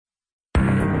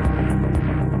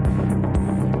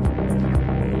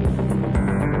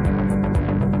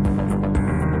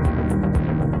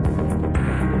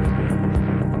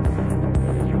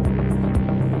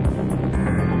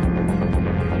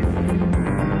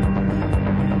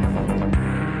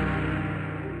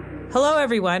Hello,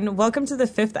 everyone. Welcome to the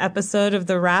 5th episode of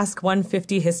the Rask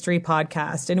 150 History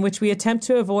Podcast, in which we attempt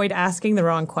to avoid asking the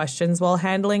wrong questions while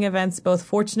handling events both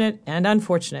fortunate and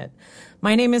unfortunate.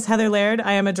 My name is Heather Laird.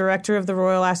 I am a director of the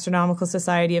Royal Astronomical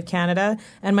Society of Canada,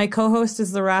 and my co-host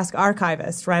is the Rask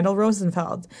archivist, Randall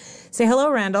Rosenfeld. Say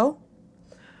hello, Randall.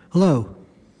 Hello.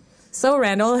 So,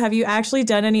 Randall, have you actually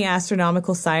done any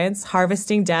astronomical science,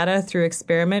 harvesting data through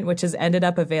experiment which has ended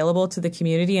up available to the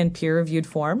community in peer-reviewed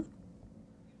form?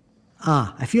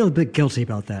 I feel a bit guilty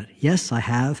about that. Yes, I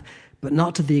have, but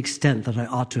not to the extent that I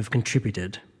ought to have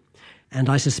contributed. And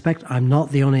I suspect I'm not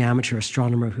the only amateur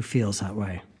astronomer who feels that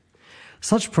way.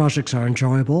 Such projects are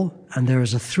enjoyable, and there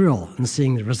is a thrill in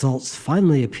seeing the results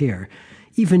finally appear,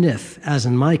 even if, as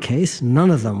in my case, none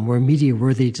of them were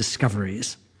media-worthy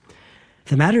discoveries.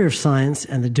 The matter of science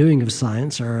and the doing of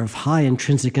science are of high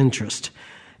intrinsic interest,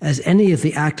 as any of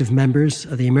the active members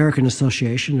of the American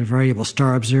Association of Variable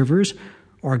Star Observers,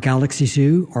 or Galaxy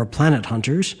Zoo, or Planet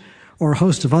Hunters, or a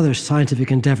host of other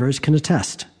scientific endeavors can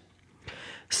attest.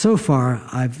 So far,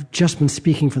 I've just been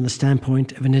speaking from the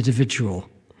standpoint of an individual.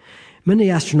 Many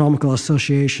astronomical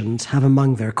associations have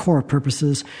among their core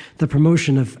purposes the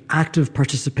promotion of active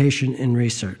participation in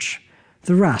research.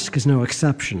 The Rask is no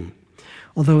exception,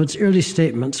 although its early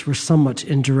statements were somewhat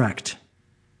indirect.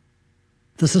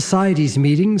 The Society's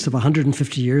meetings of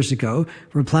 150 years ago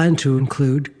were planned to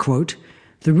include, quote,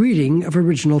 the reading of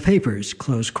original papers,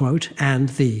 close quote, and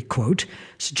the, quote,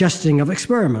 suggesting of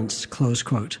experiments, close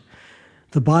quote.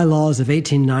 The bylaws of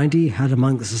 1890 had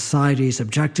among the Society's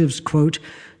objectives, quote,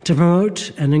 to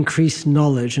promote and increase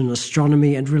knowledge in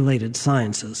astronomy and related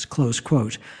sciences, close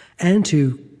quote, and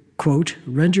to, quote,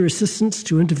 render assistance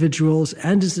to individuals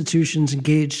and institutions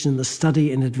engaged in the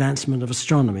study and advancement of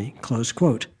astronomy, close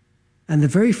quote. And the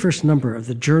very first number of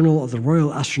the Journal of the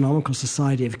Royal Astronomical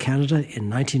Society of Canada in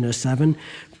 1907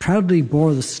 proudly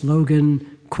bore the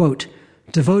slogan, quote,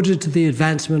 devoted to the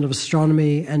advancement of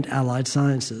astronomy and allied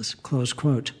sciences, close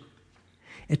quote.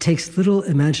 It takes little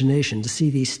imagination to see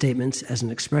these statements as an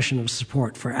expression of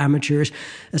support for amateurs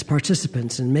as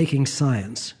participants in making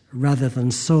science, rather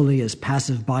than solely as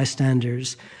passive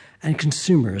bystanders and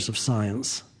consumers of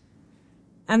science.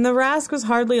 And the Rask was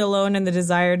hardly alone in the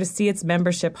desire to see its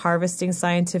membership harvesting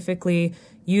scientifically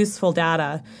useful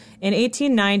data. In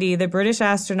 1890, the British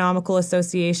Astronomical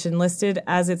Association listed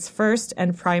as its first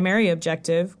and primary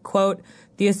objective, quote,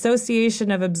 the association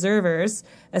of observers,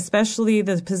 especially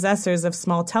the possessors of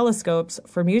small telescopes,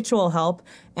 for mutual help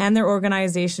and their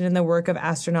organization in the work of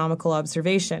astronomical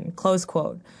observation, close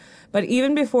quote. But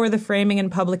even before the framing and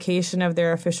publication of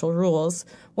their official rules,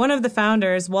 one of the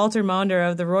founders, Walter Maunder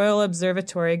of the Royal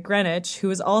Observatory, Greenwich, who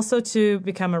was also to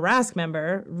become a Rask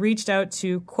member, reached out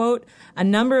to, quote, a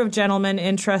number of gentlemen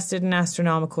interested in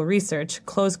astronomical research,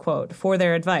 close quote, for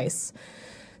their advice.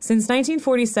 Since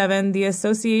 1947, the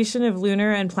Association of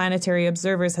Lunar and Planetary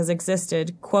Observers has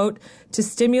existed, quote, to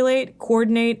stimulate,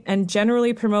 coordinate, and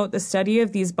generally promote the study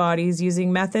of these bodies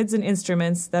using methods and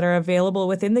instruments that are available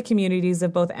within the communities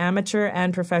of both amateur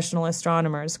and professional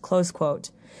astronomers, close quote.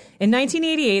 In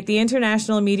 1988, the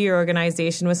International Meteor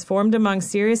Organization was formed among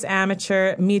serious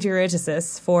amateur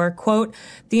meteoriticists for, quote,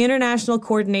 the international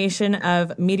coordination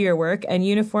of meteor work and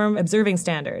uniform observing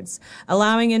standards,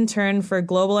 allowing in turn for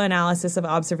global analysis of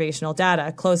observational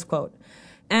data, close quote.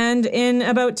 And in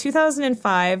about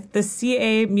 2005, the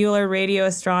C.A. Mueller Radio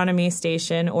Astronomy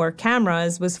Station, or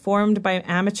CAMRAS, was formed by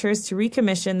amateurs to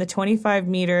recommission the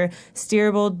 25-meter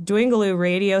steerable Dwingaloo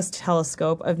radio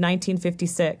telescope of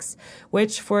 1956,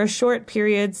 which, for a short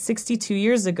period 62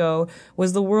 years ago,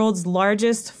 was the world's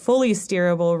largest fully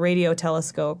steerable radio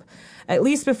telescope, at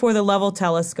least before the Lovell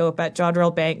telescope at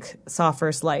Jodrell Bank saw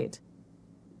first light.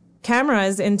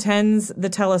 CAMRAS intends the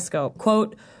telescope,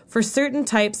 quote, for certain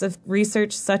types of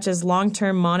research such as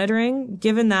long-term monitoring,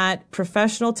 given that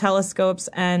professional telescopes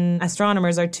and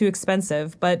astronomers are too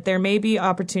expensive, but there may be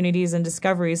opportunities and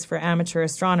discoveries for amateur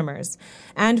astronomers,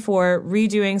 and for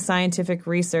redoing scientific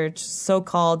research,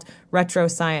 so-called retro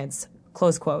science,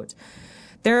 close quote.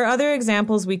 There are other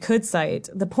examples we could cite.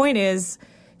 The point is,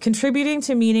 contributing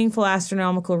to meaningful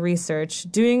astronomical research,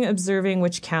 doing observing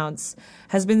which counts,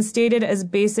 has been stated as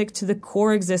basic to the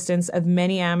core existence of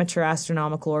many amateur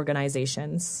astronomical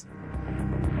organizations.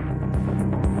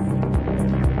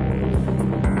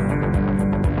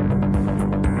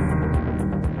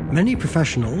 Many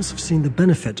professionals have seen the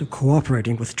benefit of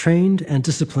cooperating with trained and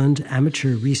disciplined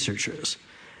amateur researchers.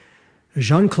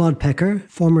 Jean-Claude Pecker,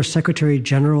 former Secretary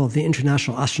General of the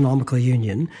International Astronomical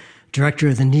Union, Director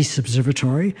of the Nice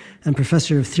Observatory and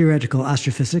Professor of Theoretical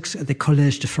Astrophysics at the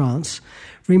Collège de France,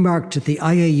 remarked at the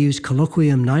IAU's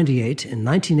Colloquium 98 in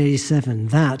 1987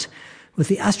 that, With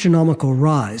the astronomical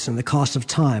rise in the cost of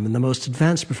time and the most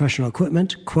advanced professional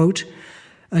equipment, quote,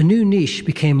 a new niche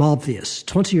became obvious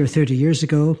 20 or 30 years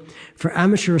ago for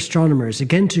amateur astronomers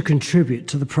again to contribute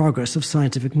to the progress of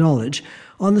scientific knowledge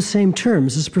on the same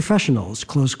terms as professionals,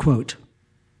 close quote.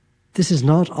 This is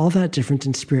not all that different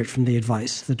in spirit from the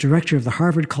advice the director of the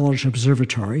Harvard College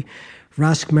Observatory,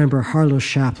 RASC member Harlow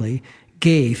Shapley,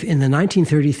 gave in the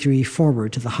 1933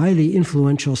 foreword to the highly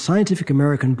influential Scientific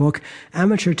American book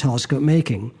Amateur Telescope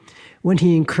Making, when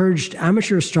he encouraged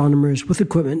amateur astronomers with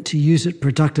equipment to use it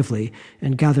productively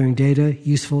in gathering data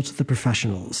useful to the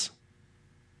professionals.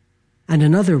 And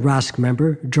another RASC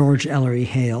member, George Ellery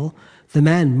Hale, the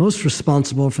man most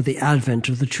responsible for the advent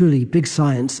of the truly big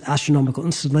science astronomical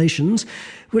installations,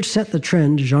 which set the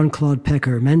trend Jean-Claude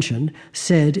Pecker mentioned,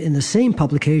 said in the same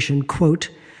publication, quote,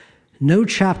 no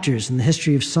chapters in the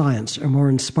history of science are more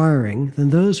inspiring than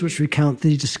those which recount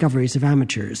the discoveries of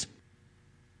amateurs.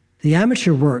 The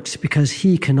amateur works because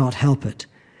he cannot help it,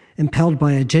 impelled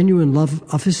by a genuine love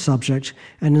of his subject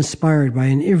and inspired by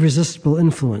an irresistible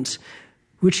influence,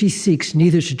 which he seeks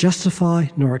neither to justify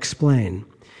nor explain.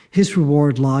 His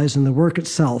reward lies in the work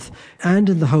itself and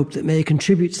in the hope that may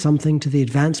contribute something to the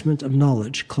advancement of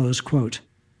knowledge, close quote.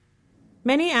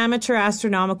 Many amateur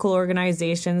astronomical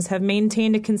organizations have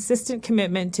maintained a consistent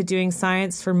commitment to doing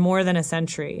science for more than a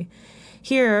century.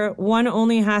 Here, one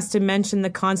only has to mention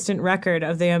the constant record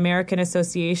of the American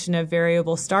Association of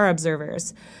Variable Star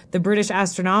Observers, the British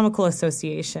Astronomical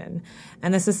Association,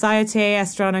 and the Société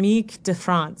Astronomique de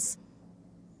France.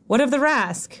 What of the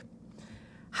RASC?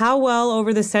 How well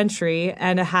over the century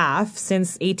and a half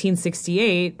since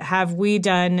 1868 have we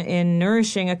done in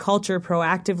nourishing a culture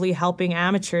proactively helping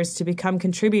amateurs to become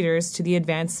contributors to the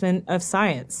advancement of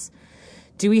science?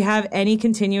 Do we have any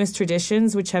continuous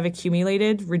traditions which have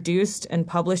accumulated, reduced, and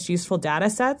published useful data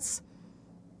sets?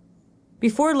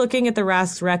 Before looking at the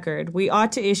RASC's record, we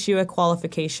ought to issue a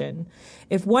qualification.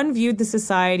 If one viewed the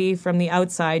society from the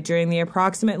outside during the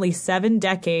approximately 7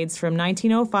 decades from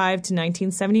 1905 to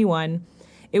 1971,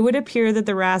 it would appear that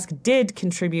the RASC did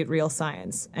contribute real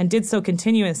science, and did so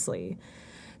continuously.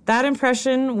 That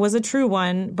impression was a true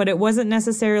one, but it wasn't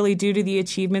necessarily due to the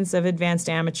achievements of advanced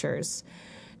amateurs.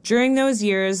 During those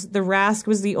years, the RASC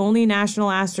was the only national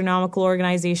astronomical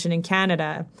organization in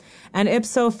Canada, and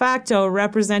ipso facto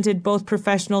represented both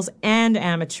professionals and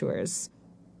amateurs.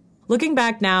 Looking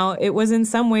back now, it was in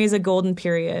some ways a golden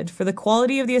period, for the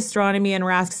quality of the astronomy and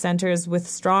RASC centers with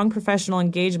strong professional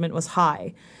engagement was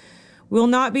high. We will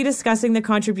not be discussing the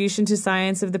contribution to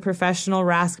science of the professional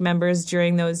RASC members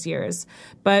during those years,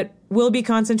 but we'll be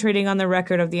concentrating on the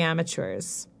record of the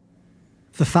amateurs.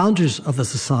 The founders of the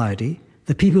society,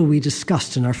 the people we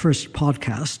discussed in our first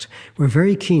podcast, were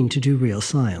very keen to do real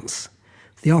science.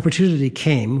 The opportunity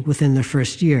came within their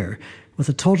first year, with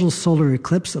a total solar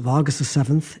eclipse of August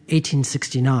 7th,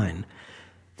 1869.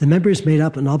 The members made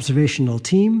up an observational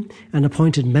team and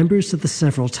appointed members to the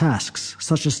several tasks,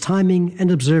 such as timing and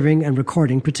observing and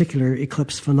recording particular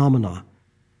eclipse phenomena.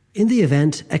 In the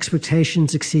event,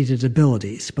 expectations exceeded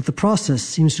abilities, but the process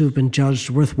seems to have been judged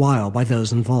worthwhile by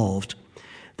those involved.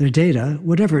 Their data,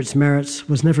 whatever its merits,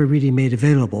 was never really made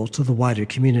available to the wider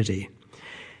community.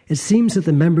 It seems that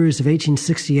the members of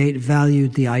 1868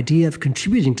 valued the idea of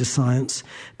contributing to science,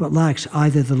 but lacked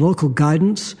either the local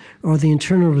guidance or the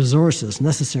internal resources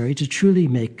necessary to truly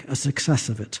make a success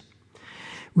of it.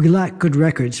 We lack good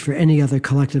records for any other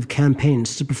collective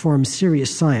campaigns to perform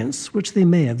serious science, which they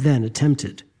may have then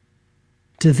attempted.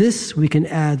 To this, we can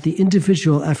add the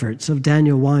individual efforts of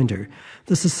Daniel Winder,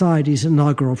 the Society's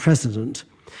inaugural president,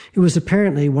 who was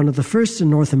apparently one of the first in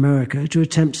North America to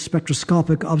attempt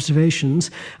spectroscopic observations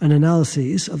and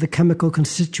analyses of the chemical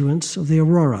constituents of the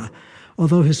aurora,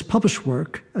 although his published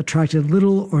work attracted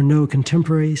little or no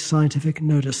contemporary scientific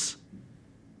notice.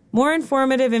 More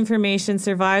informative information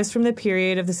survives from the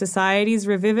period of the Society's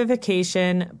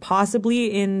revivification, possibly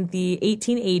in the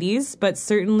 1880s, but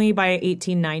certainly by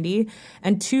 1890,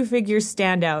 and 2 figures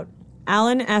stand out: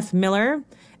 Alan F. Miller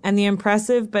and the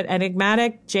impressive but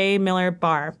enigmatic J. Miller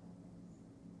Barr.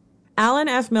 Alan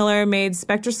F. Miller made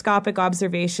spectroscopic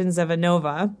observations of a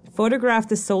nova, photographed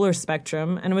the solar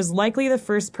spectrum, and was likely the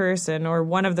first person, or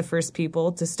one of the first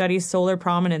people, to study solar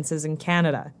prominences in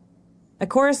Canada. A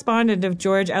correspondent of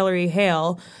George Ellery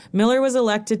Hale, Miller was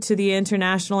elected to the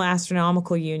International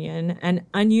Astronomical Union, an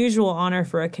unusual honor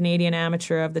for a Canadian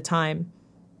amateur of the time.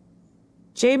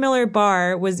 J. Miller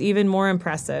Barr was even more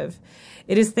impressive.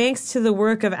 It is thanks to the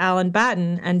work of Alan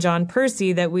Batten and John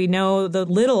Percy that we know the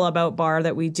little about Barr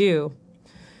that we do.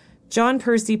 John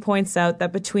Percy points out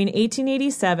that between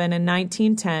 1887 and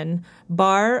 1910,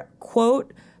 Barr,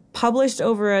 quote, published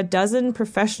over a dozen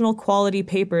professional quality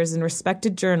papers in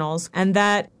respected journals, and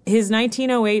that his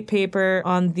 1908 paper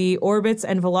on the orbits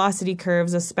and velocity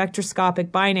curves of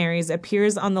spectroscopic binaries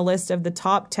appears on the list of the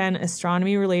top 10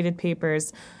 astronomy-related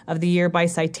papers of the year by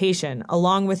citation,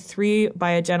 along with 3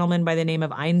 by a gentleman by the name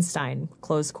of Einstein,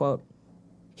 close quote.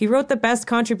 He wrote the best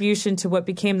contribution to what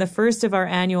became the first of our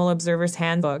annual Observer's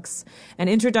Handbooks, An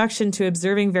Introduction to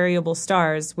Observing Variable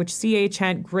Stars, which C.H.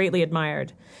 Hunt greatly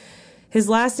admired. His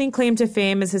lasting claim to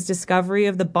fame is his discovery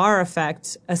of the Barr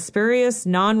effect, a spurious,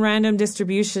 non-random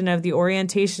distribution of the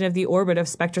orientation of the orbit of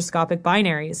spectroscopic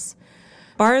binaries.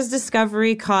 Barr's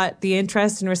discovery caught the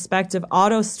interest and respect of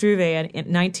Otto Struve in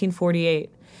 1948.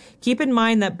 Keep in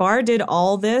mind that Barr did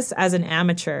all this as an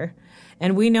amateur,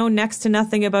 and we know next to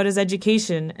nothing about his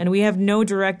education, and we have no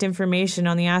direct information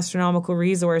on the astronomical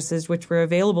resources which were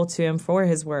available to him for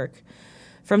his work.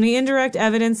 From the indirect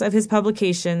evidence of his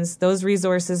publications, those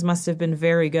resources must have been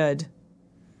very good.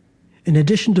 In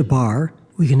addition to Barr,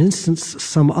 we can instance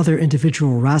some other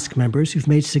individual RASC members who've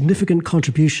made significant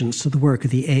contributions to the work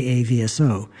of the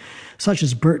AAVSO, such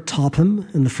as Bert Topham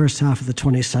in the first half of the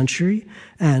 20th century,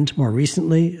 and, more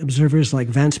recently, observers like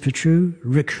Vance Petru,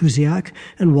 Rick Huziak,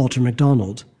 and Walter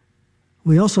MacDonald.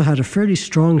 We also had a fairly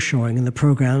strong showing in the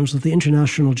programs of the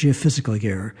International Geophysical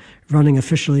Year, running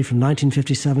officially from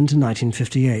 1957 to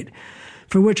 1958,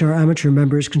 for which our amateur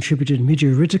members contributed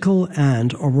meteoritical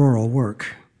and auroral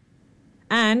work.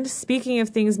 And, speaking of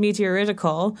things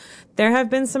meteoritical, there have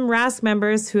been some RASC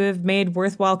members who have made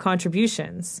worthwhile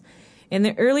contributions. In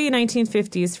the early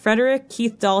 1950s, Frederick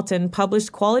Keith Dalton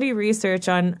published quality research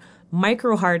on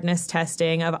microhardness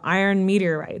testing of iron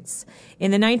meteorites.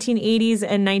 In the 1980s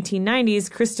and 1990s,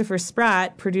 Christopher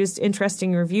Spratt produced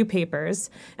interesting review papers.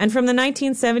 And from the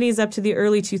 1970s up to the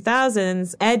early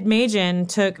 2000s, Ed Magin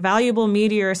took valuable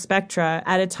meteor spectra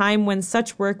at a time when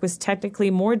such work was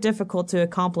technically more difficult to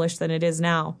accomplish than it is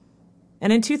now.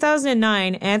 And in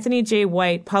 2009, Anthony J.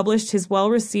 White published his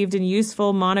well-received and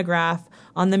useful monograph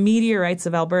on the meteorites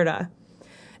of Alberta.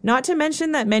 Not to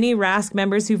mention that many RASC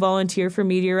members who volunteer for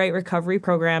meteorite recovery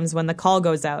programs when the call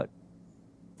goes out.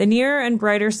 The near and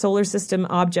brighter solar system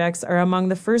objects are among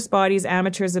the first bodies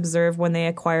amateurs observe when they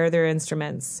acquire their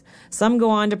instruments. Some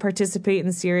go on to participate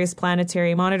in serious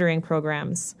planetary monitoring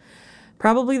programs.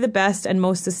 Probably the best and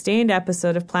most sustained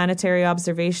episode of planetary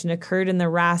observation occurred in the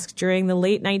RASC during the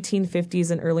late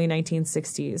 1950s and early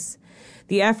 1960s.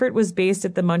 The effort was based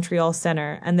at the Montreal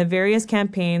Centre, and the various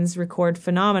campaigns record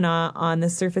phenomena on the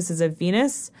surfaces of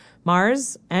Venus,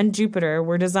 Mars, and Jupiter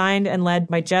were designed and led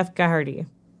by Jeff Gahardy.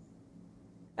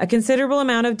 A considerable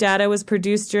amount of data was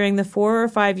produced during the 4 or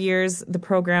 5 years the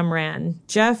program ran.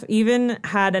 Jeff even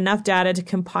had enough data to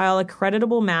compile a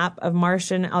creditable map of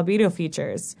Martian albedo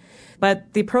features.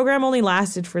 But the program only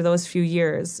lasted for those few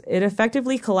years. It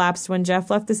effectively collapsed when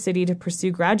Jeff left the city to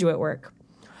pursue graduate work.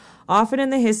 Often in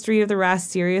the history of the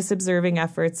RASC serious observing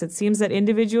efforts, it seems that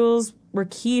individuals were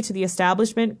key to the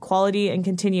establishment, quality, and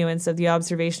continuance of the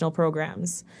observational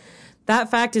programs. That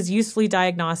fact is usefully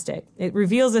diagnostic. It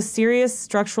reveals a serious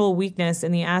structural weakness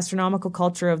in the astronomical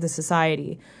culture of the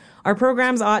society. Our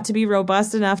programs ought to be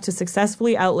robust enough to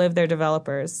successfully outlive their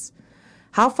developers.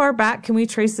 How far back can we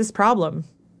trace this problem?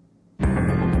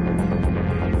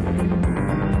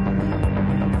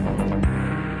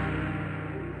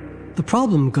 The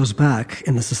problem goes back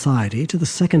in the society to the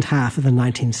second half of the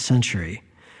 19th century.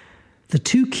 The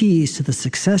two keys to the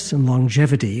success and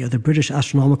longevity of the British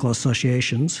Astronomical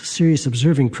Association's serious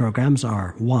observing programs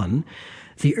are 1.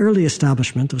 The early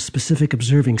establishment of specific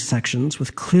observing sections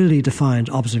with clearly defined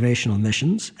observational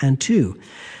missions, and 2.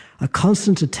 A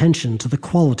constant attention to the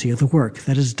quality of the work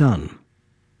that is done.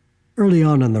 Early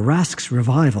on in the RASC's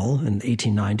revival in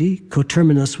 1890,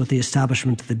 coterminous with the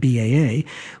establishment of the BAA,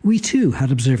 we too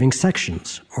had observing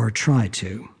sections, or tried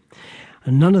to.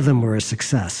 And none of them were a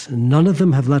success. None of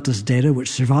them have left us data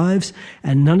which survives,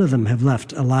 and none of them have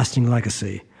left a lasting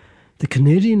legacy. The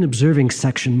Canadian observing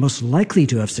section most likely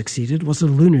to have succeeded was the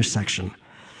lunar section.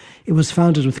 It was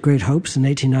founded with great hopes in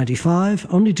 1895,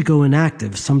 only to go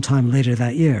inactive sometime later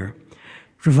that year.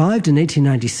 Revived in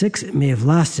 1896, it may have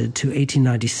lasted to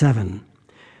 1897.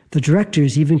 The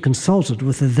directors even consulted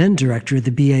with the then director of the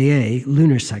BAA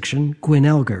lunar section, Gwyn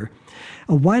Elgar,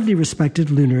 a widely respected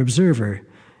lunar observer,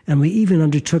 and we even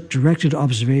undertook directed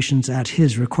observations at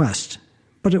his request,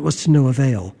 but it was to no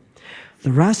avail.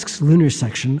 The RASC's lunar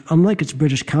section, unlike its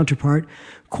British counterpart,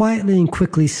 quietly and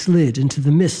quickly slid into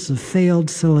the mists of failed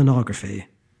selenography.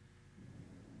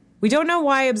 We don't know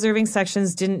why observing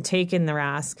sections didn't take in the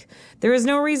RASC. There is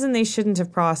no reason they shouldn't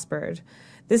have prospered.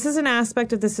 This is an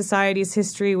aspect of the Society's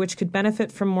history which could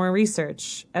benefit from more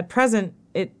research. At present,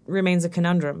 it remains a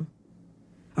conundrum.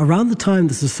 Around the time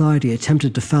the Society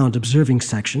attempted to found observing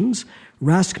sections,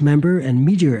 RASC member and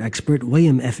meteor expert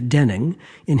William F. Denning,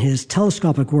 in his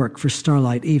telescopic work for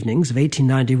Starlight Evenings of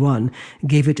 1891,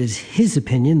 gave it as his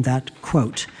opinion that,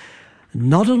 quote,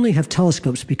 "Not only have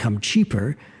telescopes become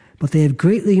cheaper, but they have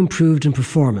greatly improved in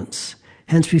performance.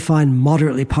 Hence we find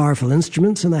moderately powerful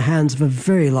instruments in the hands of a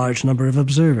very large number of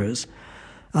observers.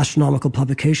 Astronomical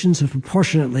publications have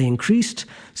proportionately increased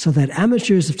so that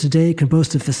amateurs of today can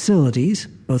boast of facilities,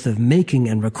 both of making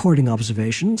and recording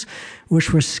observations,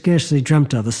 which were scarcely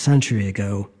dreamt of a century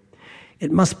ago.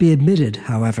 It must be admitted,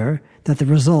 however, that the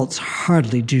results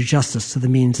hardly do justice to the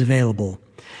means available.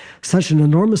 Such an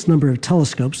enormous number of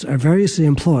telescopes are variously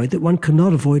employed that one could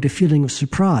not avoid a feeling of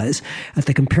surprise at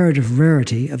the comparative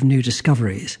rarity of new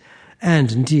discoveries,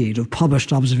 and indeed of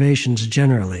published observations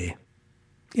generally.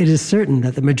 It is certain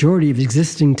that the majority of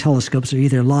existing telescopes are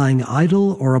either lying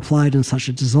idle or applied in such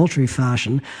a desultory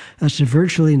fashion as to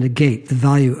virtually negate the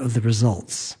value of the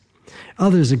results.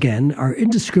 Others, again, are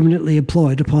indiscriminately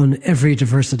employed upon every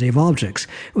diversity of objects,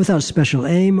 without special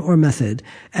aim or method,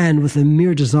 and with a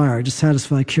mere desire to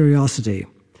satisfy curiosity.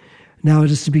 Now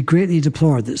it is to be greatly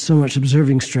deplored that so much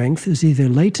observing strength is either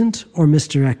latent or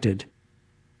misdirected.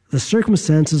 The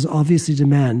circumstances obviously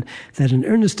demand that an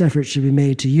earnest effort should be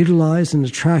made to utilize and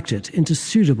attract it into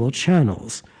suitable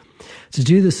channels. To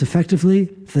do this effectively,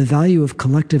 the value of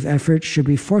collective effort should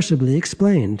be forcibly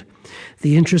explained.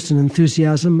 The interest and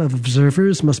enthusiasm of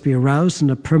observers must be aroused in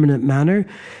a permanent manner,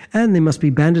 and they must be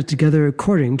banded together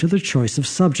according to the choice of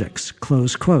subjects."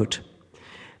 Close quote.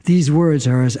 These words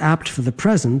are as apt for the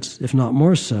present, if not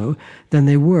more so, than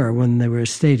they were when they were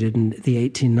stated in the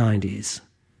 1890s.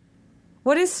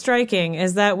 What is striking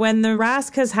is that when the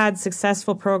RASC has had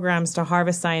successful programs to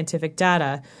harvest scientific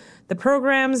data, the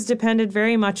programs depended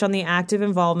very much on the active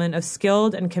involvement of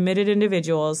skilled and committed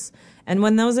individuals, and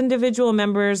when those individual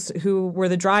members who were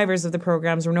the drivers of the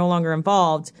programs were no longer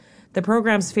involved, the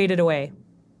programs faded away.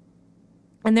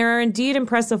 And there are indeed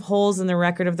impressive holes in the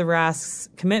record of the RASC's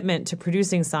commitment to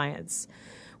producing science.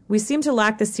 We seem to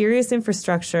lack the serious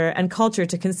infrastructure and culture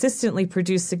to consistently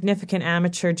produce significant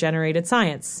amateur-generated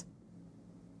science.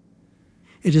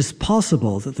 It is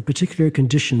possible that the particular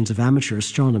conditions of amateur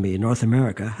astronomy in North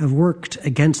America have worked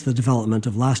against the development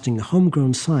of lasting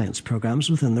homegrown science programs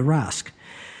within the RASC.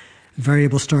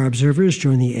 Variable star observers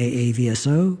join the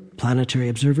AAVSO, planetary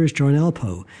observers join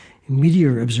ALPO,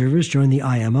 meteor observers join the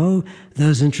IMO,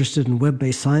 those interested in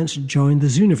web-based science join the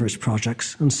Zooniverse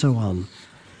projects, and so on.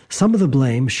 Some of the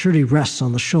blame surely rests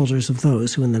on the shoulders of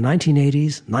those who in the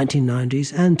 1980s,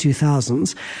 1990s, and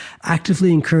 2000s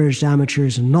actively encouraged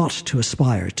amateurs not to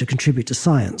aspire to contribute to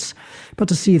science, but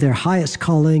to see their highest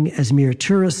calling as mere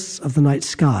tourists of the night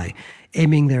sky,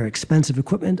 aiming their expensive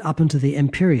equipment up into the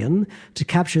Empyrean to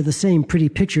capture the same pretty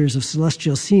pictures of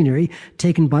celestial scenery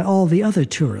taken by all the other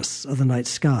tourists of the night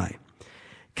sky.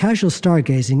 Casual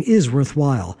stargazing is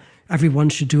worthwhile. Everyone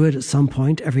should do it at some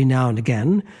point every now and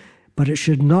again, but it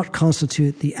should not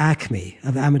constitute the acme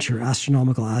of amateur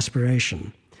astronomical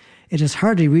aspiration. It is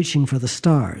hardly reaching for the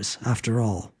stars, after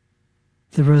all.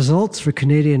 The results for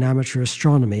Canadian amateur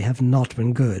astronomy have not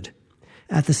been good.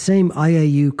 At the same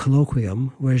IAU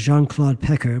colloquium, where Jean-Claude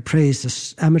Pecker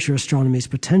praised amateur astronomy's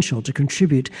potential to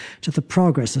contribute to the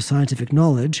progress of scientific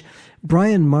knowledge,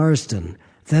 Brian Marsden,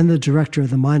 then the director of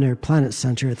the Minor Planet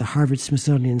Center at the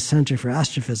Harvard-Smithsonian Center for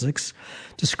Astrophysics,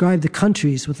 described the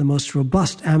countries with the most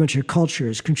robust amateur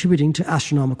cultures contributing to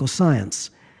astronomical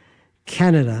science.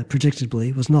 Canada,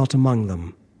 predictably, was not among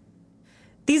them.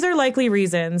 These are likely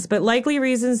reasons, but likely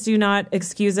reasons do not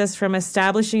excuse us from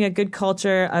establishing a good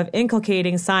culture of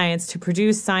inculcating science to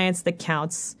produce science that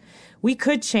counts. We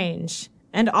could change,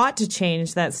 and ought to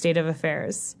change, that state of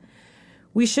affairs.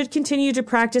 We should continue to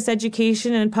practice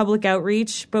education and public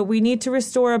outreach, but we need to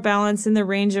restore a balance in the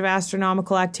range of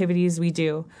astronomical activities we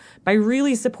do by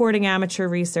really supporting amateur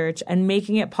research and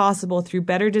making it possible through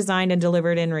better designed and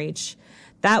delivered inReach.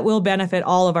 That will benefit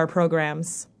all of our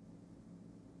programs.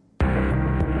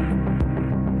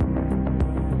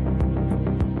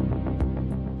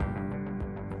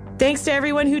 Thanks to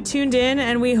everyone who tuned in,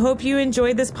 and we hope you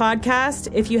enjoyed this podcast.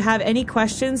 If you have any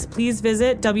questions, please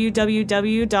visit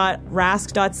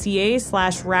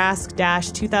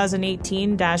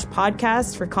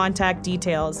www.rasc.ca/rasc-2018-podcast for contact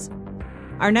details.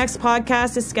 Our next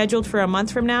podcast is scheduled for a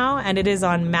month from now, and it is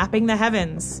on mapping the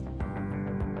heavens.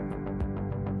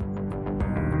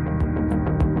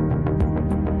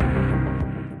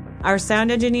 Our sound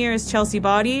engineer is Chelsea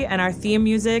Body, and our theme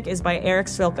music is by Eric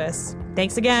Svillpus.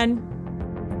 Thanks again.